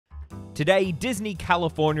Today, Disney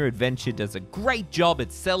California Adventure does a great job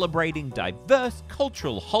at celebrating diverse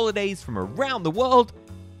cultural holidays from around the world,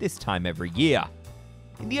 this time every year.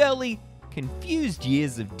 In the early, confused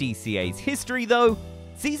years of DCA's history though,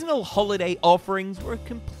 seasonal holiday offerings were a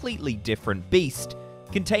completely different beast,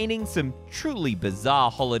 containing some truly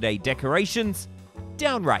bizarre holiday decorations,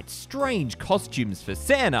 downright strange costumes for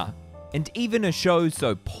Santa, and even a show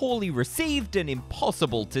so poorly received and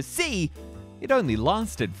impossible to see, it only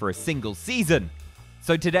lasted for a single season.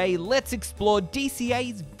 So today, let's explore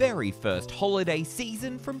DCA's very first holiday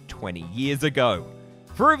season from 20 years ago.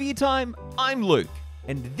 For Review Time, I'm Luke,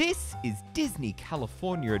 and this is Disney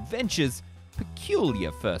California Adventure's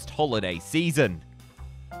peculiar first holiday season.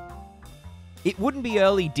 It wouldn't be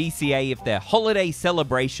early DCA if their holiday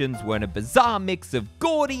celebrations weren't a bizarre mix of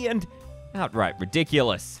gaudy and outright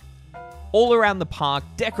ridiculous. All around the park,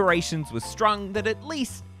 decorations were strung that at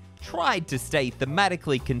least tried to stay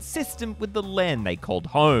thematically consistent with the land they called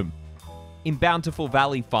home. In Bountiful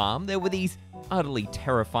Valley Farm, there were these utterly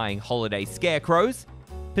terrifying holiday scarecrows,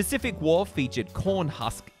 Pacific Wharf featured corn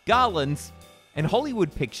husk garlands, and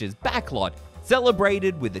Hollywood Pictures' backlot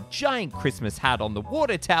celebrated with a giant Christmas hat on the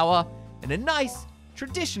water tower and a nice,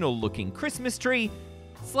 traditional-looking Christmas tree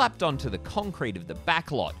slapped onto the concrete of the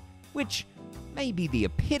backlot, which may be the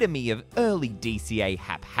epitome of early DCA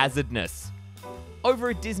haphazardness.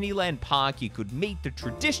 Over at Disneyland Park, you could meet the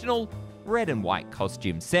traditional red and white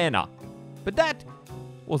costume Santa, but that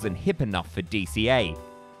wasn't hip enough for DCA,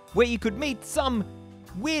 where you could meet some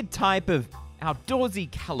weird type of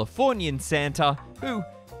outdoorsy Californian Santa who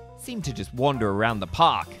seemed to just wander around the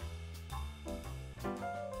park.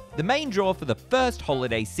 The main draw for the first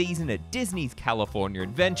holiday season at Disney's California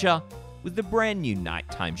Adventure was the brand new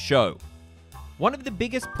nighttime show. One of the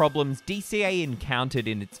biggest problems DCA encountered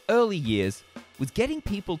in its early years was getting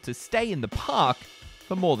people to stay in the park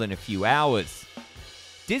for more than a few hours.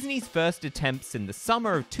 Disney's first attempts in the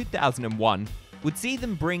summer of 2001 would see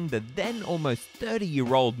them bring the then almost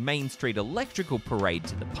 30-year-old Main Street Electrical Parade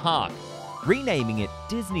to the park, renaming it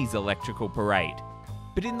Disney's Electrical Parade.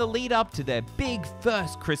 But in the lead up to their big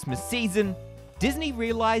first Christmas season, Disney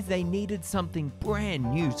realized they needed something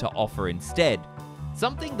brand new to offer instead.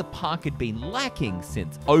 Something the park had been lacking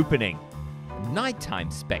since opening: nighttime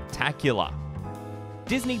spectacular.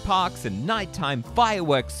 Disney parks and nighttime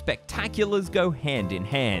fireworks spectaculars go hand in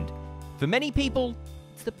hand. For many people,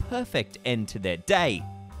 it's the perfect end to their day.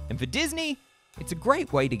 And for Disney, it's a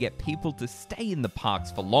great way to get people to stay in the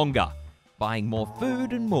parks for longer, buying more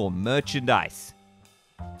food and more merchandise.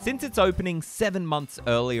 Since its opening 7 months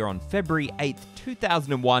earlier on February 8,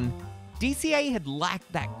 2001, DCA had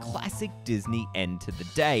lacked that classic Disney end to the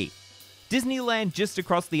day. Disneyland just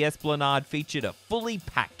across the Esplanade featured a fully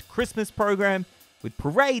packed Christmas program with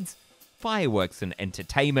parades, fireworks, and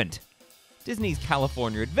entertainment. Disney's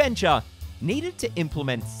California Adventure needed to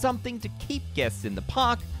implement something to keep guests in the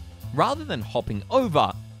park rather than hopping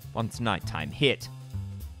over once nighttime hit.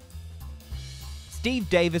 Steve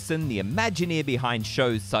Davison, the Imagineer behind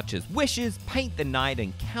shows such as Wishes, Paint the Night,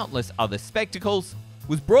 and countless other spectacles,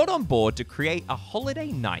 was brought on board to create a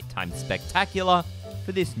holiday nighttime spectacular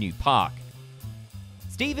for this new park.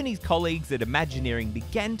 Steve and his colleagues at Imagineering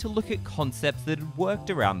began to look at concepts that had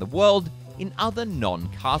worked around the world in other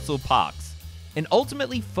non-castle parks, and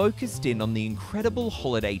ultimately focused in on the incredible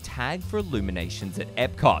holiday tag for Illuminations at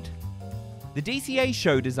Epcot. The DCA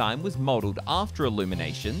show design was modeled after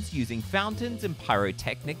Illuminations, using fountains and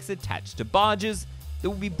pyrotechnics attached to barges that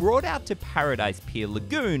would be brought out to Paradise Pier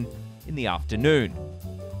Lagoon in the afternoon.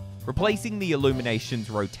 Replacing the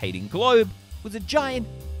Illuminations rotating globe was a giant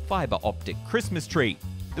fiber optic Christmas tree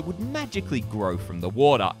that would magically grow from the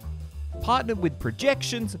water, partnered with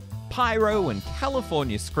projections, pyro, and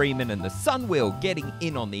California Screamin' and the Sunwheel getting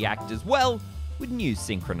in on the act as well with new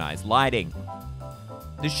synchronized lighting.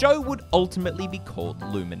 The show would ultimately be called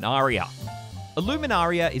Luminaria. A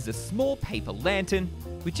Luminaria is a small paper lantern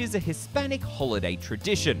which is a Hispanic holiday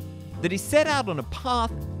tradition that is set out on a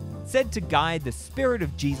path said to guide the spirit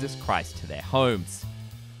of Jesus Christ to their homes.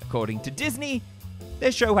 According to Disney,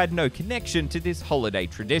 their show had no connection to this holiday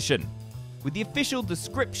tradition, with the official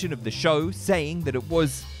description of the show saying that it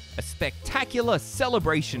was a spectacular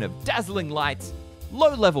celebration of dazzling lights,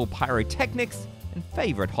 low-level pyrotechnics, and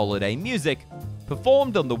favorite holiday music,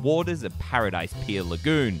 performed on the waters of Paradise Pier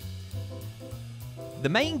Lagoon. The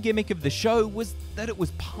main gimmick of the show was that it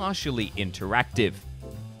was partially interactive.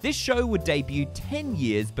 This show would debut 10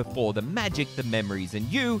 years before the Magic, the Memories,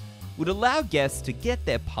 and You would allow guests to get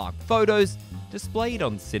their park photos displayed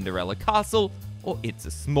on Cinderella Castle or It's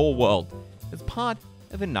a Small World as part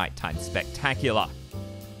of a nighttime spectacular.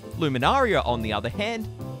 Luminaria, on the other hand,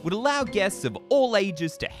 would allow guests of all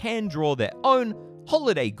ages to hand-draw their own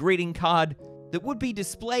holiday greeting card that would be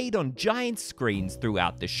displayed on giant screens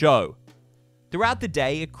throughout the show. Throughout the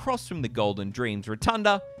day, across from the Golden Dreams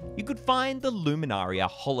Rotunda, you could find the Luminaria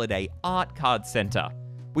Holiday Art Card Center,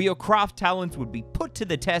 where your craft talents would be put to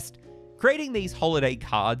the test, creating these holiday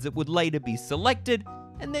cards that would later be selected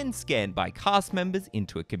and then scanned by cast members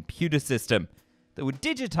into a computer system that would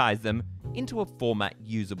digitize them into a format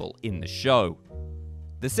usable in the show.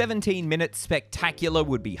 The 17-minute spectacular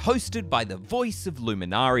would be hosted by the voice of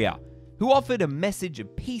Luminaria, who offered a message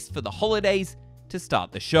of peace for the holidays to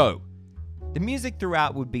start the show. The music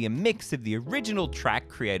throughout would be a mix of the original track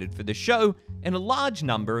created for the show and a large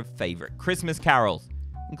number of favorite Christmas carols,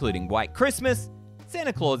 including White Christmas,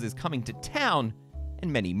 Santa Claus is Coming to Town,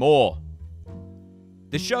 and many more.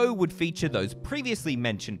 The show would feature those previously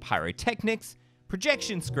mentioned pyrotechnics,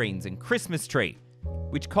 projection screens, and Christmas tree,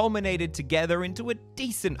 which culminated together into a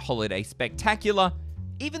decent holiday spectacular,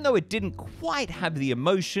 even though it didn't quite have the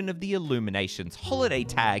emotion of the Illumination's holiday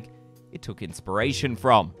tag it took inspiration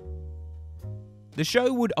from. The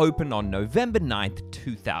show would open on November 9th,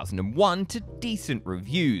 2001 to decent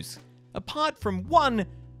reviews, apart from one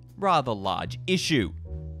rather large issue.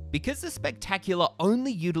 Because the spectacular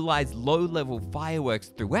only utilized low-level fireworks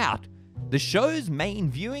throughout, the show's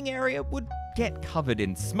main viewing area would get covered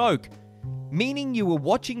in smoke, meaning you were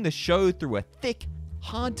watching the show through a thick,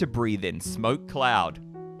 hard-to-breathe-in smoke cloud.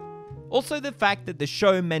 Also, the fact that the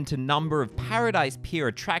show meant a number of Paradise Pier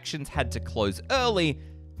attractions had to close early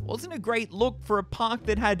wasn't a great look for a park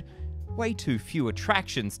that had way too few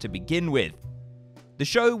attractions to begin with. The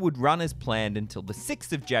show would run as planned until the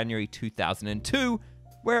 6th of January 2002,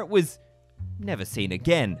 where it was never seen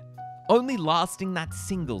again, only lasting that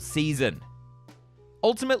single season.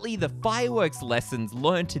 Ultimately, the fireworks lessons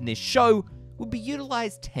learnt in this show would be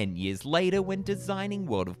utilized 10 years later when designing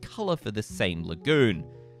World of Color for the same lagoon,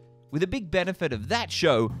 with a big benefit of that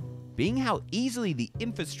show being how easily the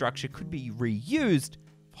infrastructure could be reused for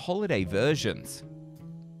holiday versions.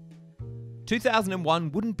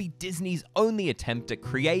 2001 wouldn't be Disney's only attempt at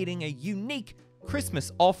creating a unique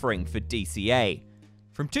Christmas offering for DCA.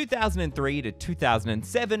 From 2003 to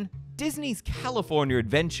 2007, Disney's California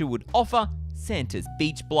Adventure would offer Santa's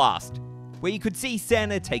Beach Blast, where you could see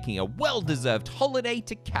Santa taking a well-deserved holiday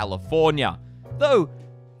to California, though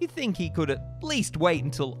you'd think he could at least wait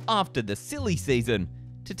until after the silly season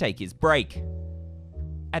to take his break.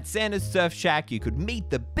 At Santa's Surf Shack, you could meet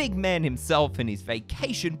the big man himself in his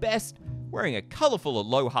vacation best, wearing a colorful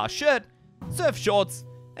Aloha shirt, surf shorts,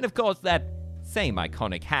 and of course that same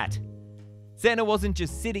iconic hat. Santa wasn't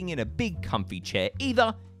just sitting in a big comfy chair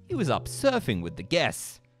either, he was up surfing with the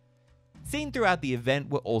guests. Seen throughout the event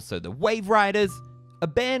were also the Wave Riders, a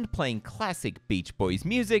band playing classic Beach Boys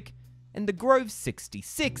music, and the Grove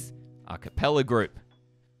 66 a cappella group.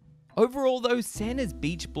 Overall though, Santa's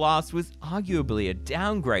Beach Blast was arguably a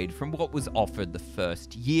downgrade from what was offered the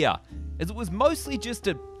first year, as it was mostly just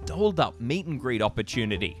a dolled up meet and greet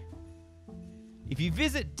opportunity. If you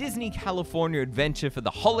visit Disney California Adventure for the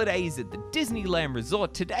holidays at the Disneyland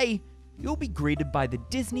Resort today, you'll be greeted by the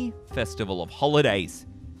Disney Festival of Holidays,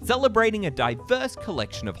 celebrating a diverse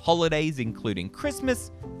collection of holidays including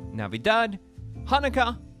Christmas, Navidad,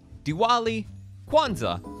 Hanukkah, Diwali,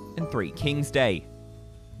 Kwanzaa, and Three Kings Day.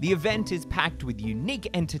 The event is packed with unique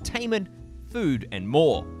entertainment, food, and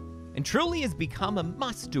more, and truly has become a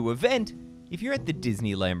must-do event if you're at the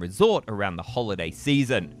Disneyland Resort around the holiday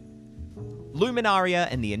season. Luminaria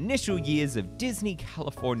and the initial years of Disney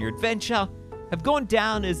California Adventure have gone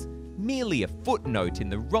down as merely a footnote in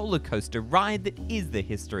the roller coaster ride that is the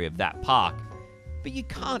history of that park. But you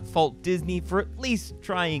can't fault Disney for at least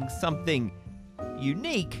trying something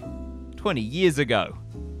unique 20 years ago.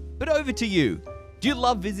 But over to you. Do you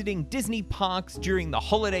love visiting Disney parks during the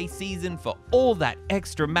holiday season for all that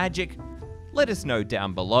extra magic? Let us know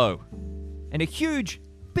down below. And a huge,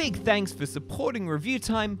 big thanks for supporting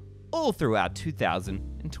ReviewTyme all throughout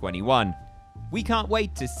 2021. We can't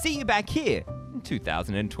wait to see you back here in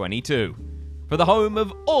 2022. For the home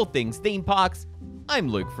of all things theme parks, I'm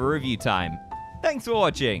Luke for ReviewTyme. Thanks for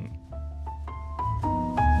watching.